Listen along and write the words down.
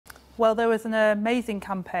Well, there was an amazing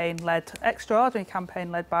campaign extraordinary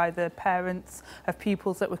campaign led by the parents of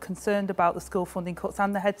pupils that were concerned about the school funding cuts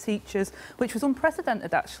and the head teachers, which was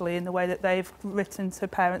unprecedented actually in the way that they've written to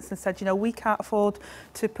parents and said, you know, we can't afford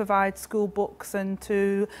to provide school books and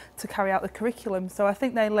to carry out the curriculum. So I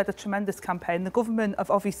think they led a tremendous campaign. The government have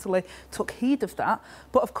obviously took heed of that,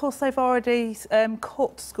 but of course they've already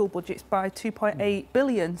cut school budgets by 2.8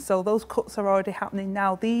 billion. So those cuts are already happening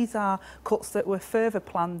now. These are cuts that were further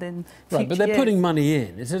planned in Right, but they're putting money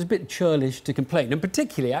in. It's a bit churlish to complain. And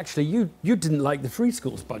particularly, actually, you didn't like the free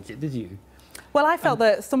schools budget, did you? Well, I felt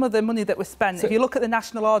that some of the money that was spent, if you look at the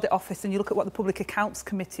National Audit Office and you look at what the Public Accounts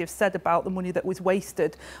Committee have said about the money that was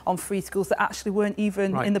wasted on free schools that actually weren't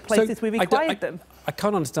even in the places we required them. I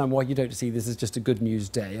can't understand why you don't see this as just a good news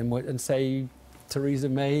day and say, Theresa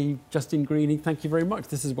May, Justine Greening, thank you very much.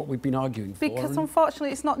 This is what we've been arguing for. Because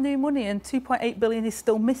unfortunately it's not new money and 2.8 billion is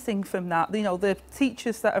still missing from that. You know, the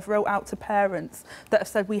teachers that have wrote out to parents that have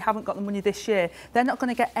said we haven't got the money this year, they're not going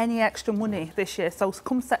to get any extra money this year. So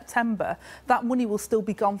come September, that money will still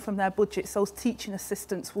be gone from their budgets. Those teaching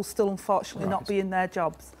assistants will still unfortunately not be in their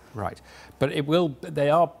jobs. Right. But they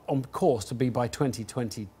are on course to be by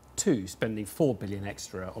 2022 spending 4 billion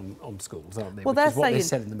extra on schools, aren't they? Well,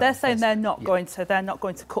 they're saying they're not going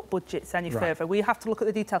to cut budgets any further. We have to look at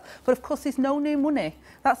the detail. But of course, there's no new money.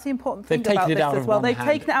 That's the important thing about this as well. They've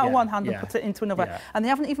taken it out of one hand and put it into another, and they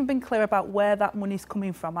haven't even been clear about where that money's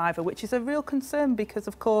coming from either, which is a real concern because,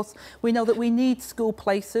 of course, we know that we need school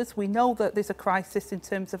places. We know that there's a crisis in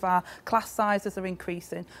terms of our class sizes are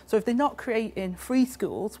increasing. So if they're not creating free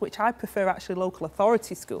schools, which I prefer actually local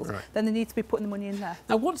authority schools, then they need to be putting the money in there.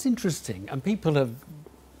 Now, what's interesting, and people have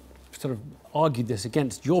sort of argued this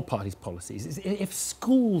against your party's policies, is if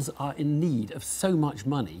schools are in need of so much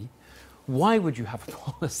money, why would you have a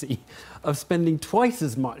policy of spending twice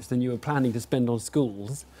as much than you were planning to spend on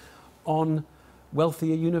schools on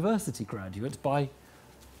wealthier university graduates by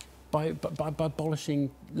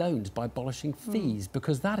abolishing loans, by abolishing fees?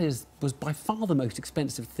 Because that was by far the most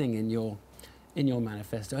expensive thing in your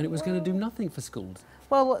manifesto, and it was going to do nothing for schools.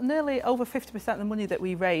 Well, nearly over 50% of the money that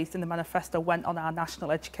we raised in the manifesto went on our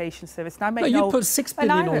National Education Service. And I you put 6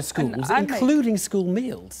 billion on schools, including school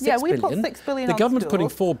meals. 6 we billion. put 6 billion on schools. The government's putting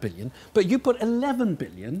 4 billion, but you put 11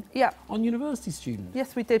 billion on university students.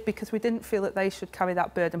 Yes, we did, because we didn't feel that they should carry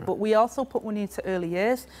that burden. But we also put money into early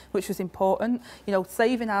years, which was important. You know,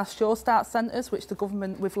 saving our Sure Start centres, which the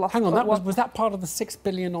government, we've lost. Hang on, was that part of the 6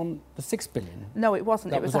 billion on the 6 billion? No, it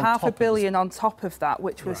wasn't. It was £500 million on top of that,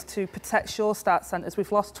 which was to protect Sure Start centres.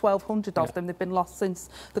 We've lost 1,200 of them. They've been lost since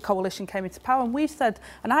the coalition came into power. And we've said,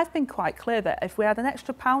 and I've been quite clear, that if we had an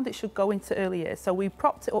extra pound, it should go into early years. So we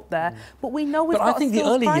propped it up there. But we know we've got a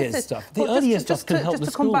skills crisis. The early years stuff can help the schools.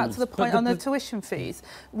 Just to come back to the point on the tuition fees,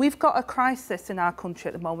 we've got a crisis in our country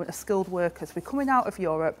at the moment of skilled workers. We're coming out of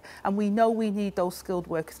Europe, and we know we need those skilled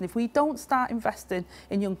workers. And if we don't start investing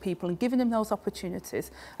in young people and giving them those opportunities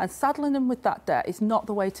and saddling them with that debt, is not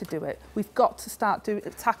the way to do it. We've got to start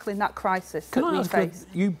tackling that crisis that we face.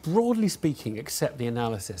 You broadly speaking, accept the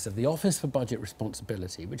analysis of the Office for Budget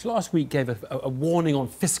Responsibility, which last week gave a warning on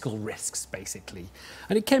fiscal risks, basically.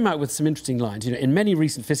 And it came out with some interesting lines. You know, in many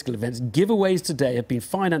recent fiscal events, giveaways today have been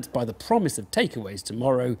financed by the promise of takeaways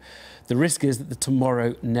tomorrow. The risk is that the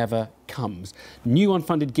tomorrow never comes. New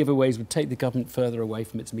unfunded giveaways would take the government further away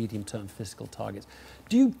from its medium-term fiscal targets.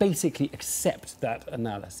 Do you basically accept that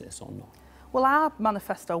analysis or not? Well, our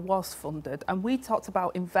manifesto was funded, and we talked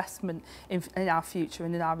about investment in our future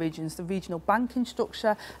and in our regions, the regional banking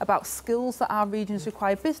structure, about skills that our regions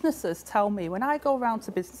require. Businesses tell me, when I go around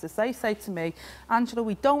to businesses, they say to me, Angela,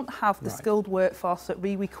 we don't have the skilled workforce that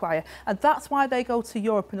we require. And that's why they go to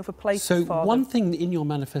Europe and other places for them. So one thing in your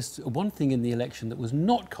manifesto, one thing in the election that was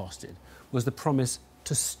not costed was the promise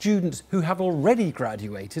to students who have already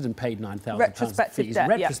graduated and paid £9,000 fees,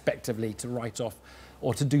 retrospectively to write off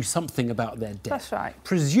or to do something about their debt. That's right.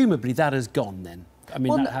 Presumably that has gone then. I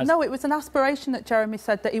mean, well, no, it was an aspiration that Jeremy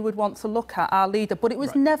said that he would want to look at, our leader, but it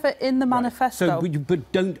was never in the manifesto. So,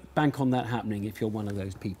 but don't bank on that happening if you're one of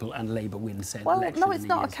those people and Labour wins said election. Well, no, it's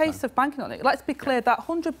not a case of banking on it. Let's be clear, that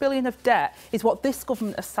 100 billion of debt is what this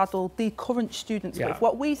government has saddled the current students with.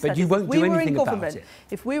 What we said is if we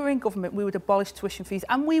were in government, we would abolish tuition fees,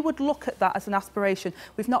 and we would look at that as an aspiration.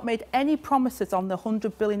 We've not made any promises on the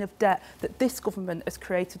 100 billion of debt that this government has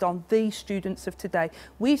created on the students of today.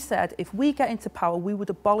 We said if we get into power, we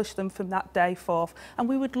would abolish them from that day forth, and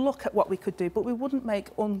we would look at what we could do, but we wouldn't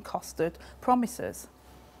make uncosted promises.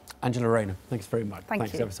 Angela Rayner, thanks very much.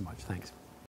 Thanks ever so much. Thanks.